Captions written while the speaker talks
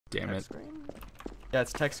Damn it. Yeah,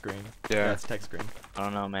 it's text screen. Yeah, it's text screen. I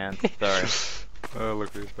don't know, man. Sorry. Oh,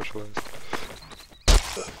 look, we specialized.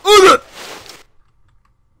 Hello.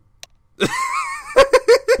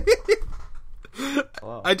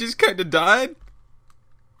 I just kinda died.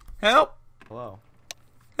 Help! Hello.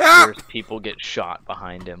 Help! There's people get shot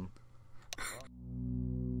behind him.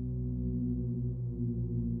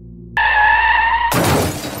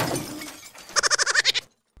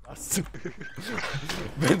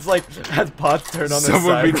 Vince like has pots turned on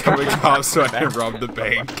Someone his become side. a cop so I can rob the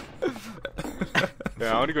bank.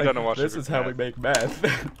 Yeah, I want to go down and watch. This is how we make meth.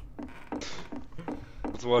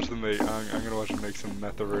 Let's watch them make. I'm gonna watch them make some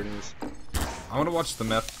metharoonies. I wanna watch the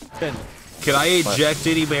meth. Finn, Could I eject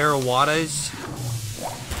any marijuanas?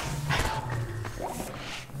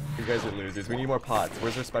 you guys are losers. We need more pots.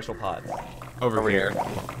 Where's our special pot? Over here.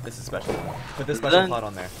 This is special. Put this special pot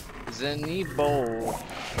on there. Zenibo.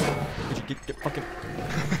 Could you get fucking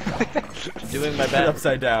Doing my put it best.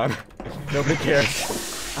 upside down? Nobody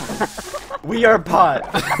cares. We are pot.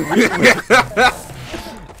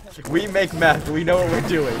 We make meth. We know what we're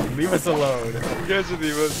doing. Leave us alone. You guys are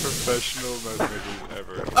the most professional meth makers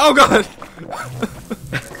ever. Oh god!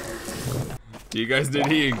 Do you guys need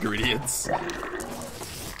any ingredients?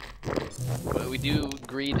 But we do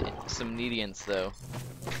greed some needients, though.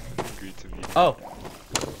 Agreed to me. Oh,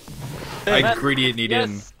 Ingredient needed.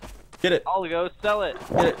 Yes. get it. I'll go sell it.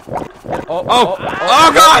 Get it. Get it. Oh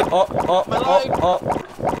god! Oh.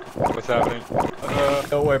 What's happening?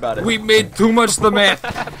 Don't worry about it. We made too much the meth!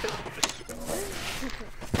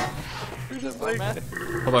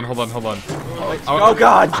 Hold on. Oh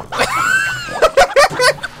god!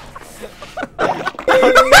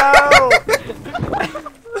 Oh no!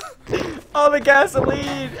 Oh, the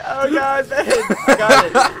gasoline! Oh god, Ben! I got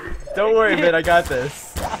it. Don't worry, Ben. I got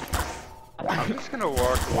this. I'm just gonna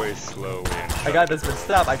walk away slowly. And I got this, but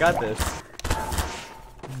stop. I got this.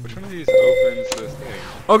 which one of these opens this thing?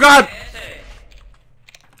 Oh god!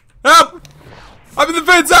 Help! I'm in the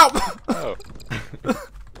fence, help! Oh.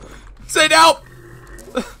 Say help!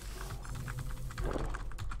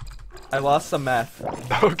 I lost some meth.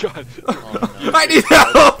 Oh god. Oh, no. I need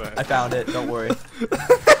help! I found it. Don't worry.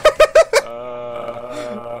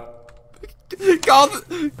 Call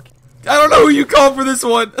the... I don't know who you called for this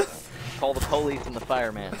one. Call the police and the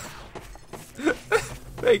fireman.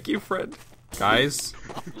 Thank you, friend. Guys?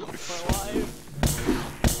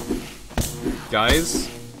 Guys?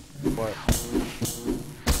 What?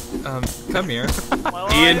 Come here.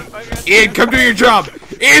 Ian, come do your job!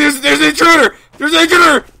 Ian, there's an intruder! There's an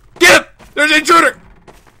intruder! Get him! There's an intruder!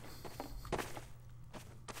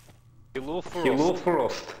 You look for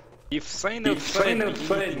us. If sign outside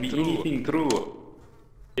be anything true,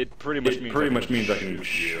 it pretty much means I can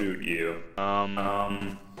shoot you.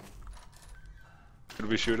 Should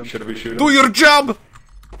we shoot him? Do your job!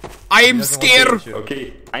 I am scared!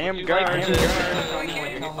 Okay. I am You Garry.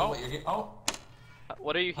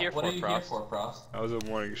 What are you here for, Frost? That was a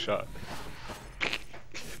warning shot.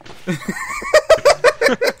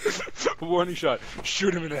 Warning shot.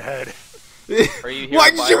 Shoot him in the head. Are you here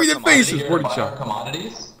Why'd to you buy shoot our me in the face? commodity? It's warning shot.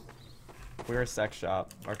 Commodities? We're a sex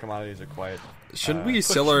shop. Our commodities are quite. Shouldn't we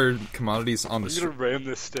sell our commodities on the I'm gonna street? ram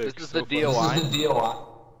this stick. This is so the far. DOI. This is the DOI.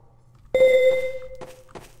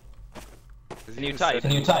 Can you type?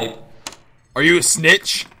 Can you type? Are you a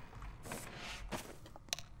snitch?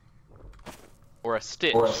 Or a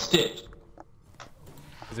stitch? Or a stitch?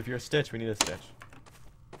 Because if you're a stitch, we need a stitch.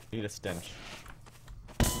 We need a stench.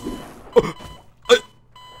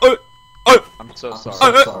 I'm so sorry.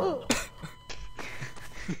 So sorry.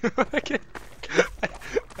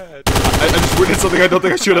 I just witnessed something I don't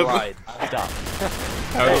think I should I have. lied. Stop.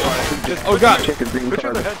 Oh god! Put your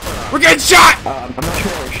headphone on. We're getting shot! I'm not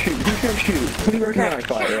sure how to shoot. Who's gonna shoot? Who's working on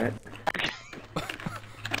fire, right?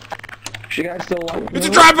 You guys still alive? It's a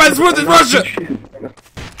drive-by that's worth in Russia!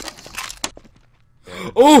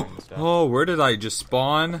 Oh! Oh, where did I just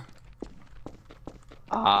spawn?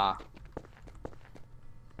 Ah.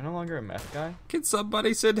 You're no longer a meth guy? Can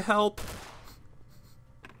somebody send help?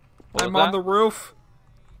 What I'm was on that? the roof.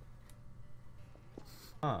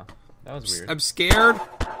 Huh. That was weird. I'm scared.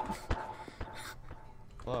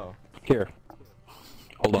 Hello. Here.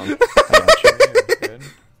 Hold on. I got you. Good.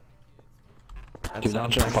 That Do not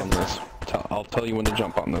sounds jump like on this. I'll tell you when to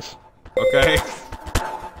jump on this. Okay.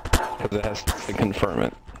 Because it has to confirm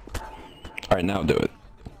it. Alright, now do it.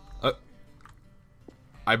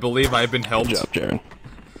 I believe I've been helped. Good job, Jared.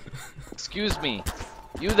 Excuse me.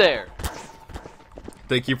 You there.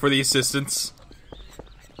 Thank you for the assistance.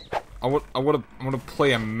 I want to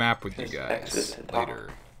play a map with you guys later.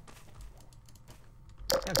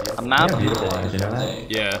 A map.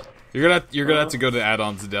 Yeah. You're gonna have to go to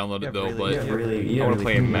add-ons to download it though, but I want to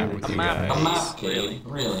play a map with you guys.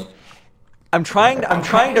 Really? I'm trying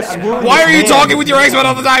to swoon. Why are you talking with your Xbox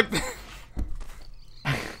all the time?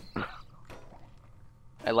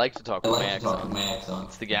 I like to talk with my accent.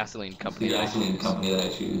 It's the gasoline company that I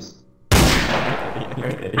choose.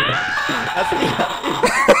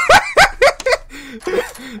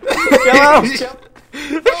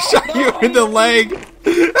 Shot you in the leg.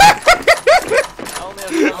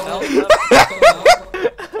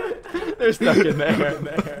 They're stuck in there.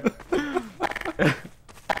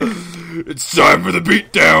 It's time for the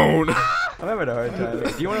beatdown. I'm having a hard time.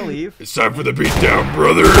 Do you want to leave? It's time for the beatdown,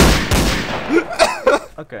 brother.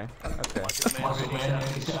 Okay.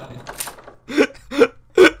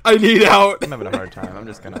 I need out. I'm having a hard time. I'm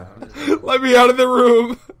just gonna. Let me out of the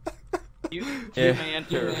room. You may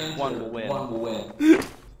enter. One will win.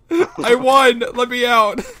 I won. Let me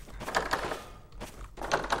out.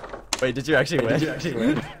 Wait, did you actually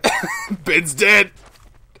win? Ben's dead.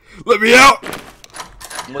 Let me out.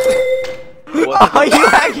 What? Oh, you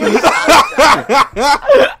actually.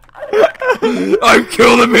 I've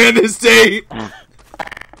killed a man this day.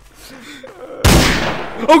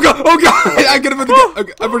 Oh god! Oh god! I gotta put the gun.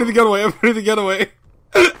 Okay, I'm putting the gun away. I'm putting the gun away.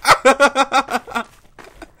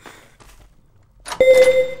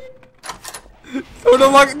 Oh,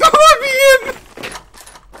 don't lock me in!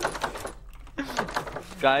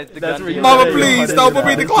 Guys, the gun. Mama, please don't put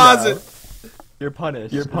me in the closet. You're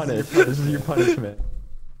punished. This is your punishment.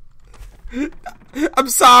 I'm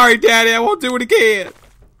sorry, Daddy. I won't do it again.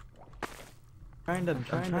 I'm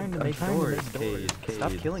trying to make doors, Cade.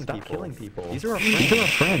 Stop killing people. These are our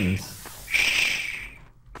friends.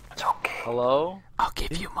 It's okay. Hello? I'll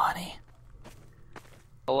give you money.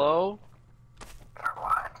 Hello? For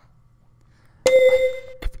what?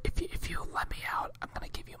 If you let me out, I'm gonna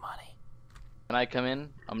give you money. Can I come in?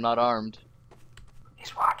 I'm not armed.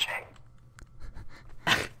 He's watching.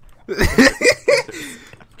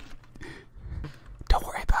 Don't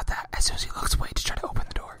worry about that. As soon as he looks away, just try to open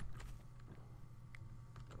the door.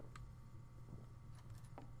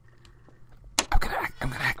 I'm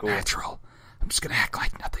gonna act natural. I'm just gonna act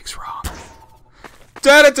like nothing's wrong.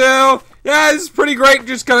 Da-da-do! Yeah, this is pretty great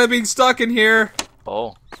just kind of being stuck in here.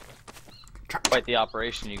 Oh. Quite the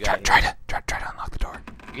operation you got. Try to unlock the door.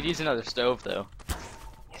 You could use another stove, though.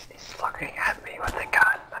 He's looking at me with a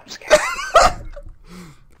gun. I'm scared.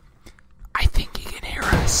 I think he can hear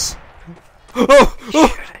us. Oh!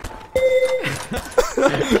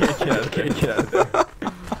 Get out of there.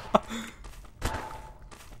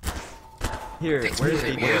 Here, where's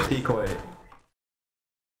decoy?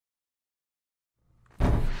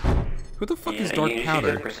 Who the fuck is dark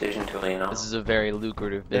powder? Precision tool, you know? This is a very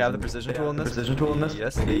lucrative They have the business. precision tool in this?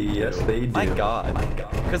 Yes, they do. My god.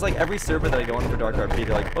 Because, like, every server that I go on for Dark RP,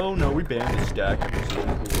 they're like, oh no, we banned this stack.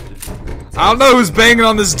 I don't know who's banging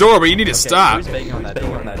on this door, but you need to stop. Who's banging on that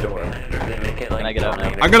door? Can I get out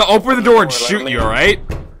now? I'm gonna open the door and shoot you, alright?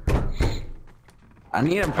 I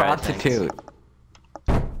need a prostitute.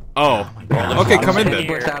 Oh. Okay, come in then.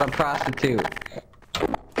 Without a prostitute.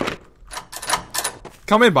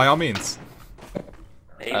 Come in by all means.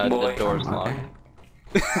 The door's locked.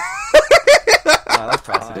 I like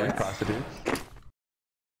prostitutes.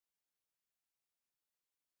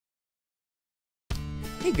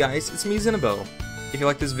 Hey guys, it's me, Zenabo. If you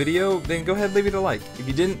liked this video, then go ahead and leave it a like. If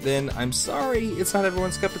you didn't, then I'm sorry, it's not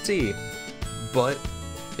everyone's cup of tea. But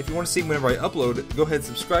if you want to see whenever I upload, go ahead and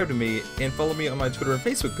subscribe to me and follow me on my Twitter and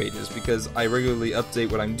Facebook pages because I regularly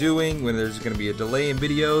update what I'm doing when there's going to be a delay in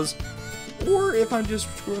videos or if I'm just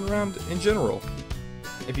screwing around in general.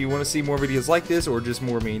 If you want to see more videos like this or just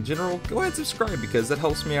more of me in general, go ahead and subscribe because that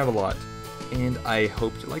helps me out a lot. And I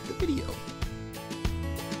hope you liked the video.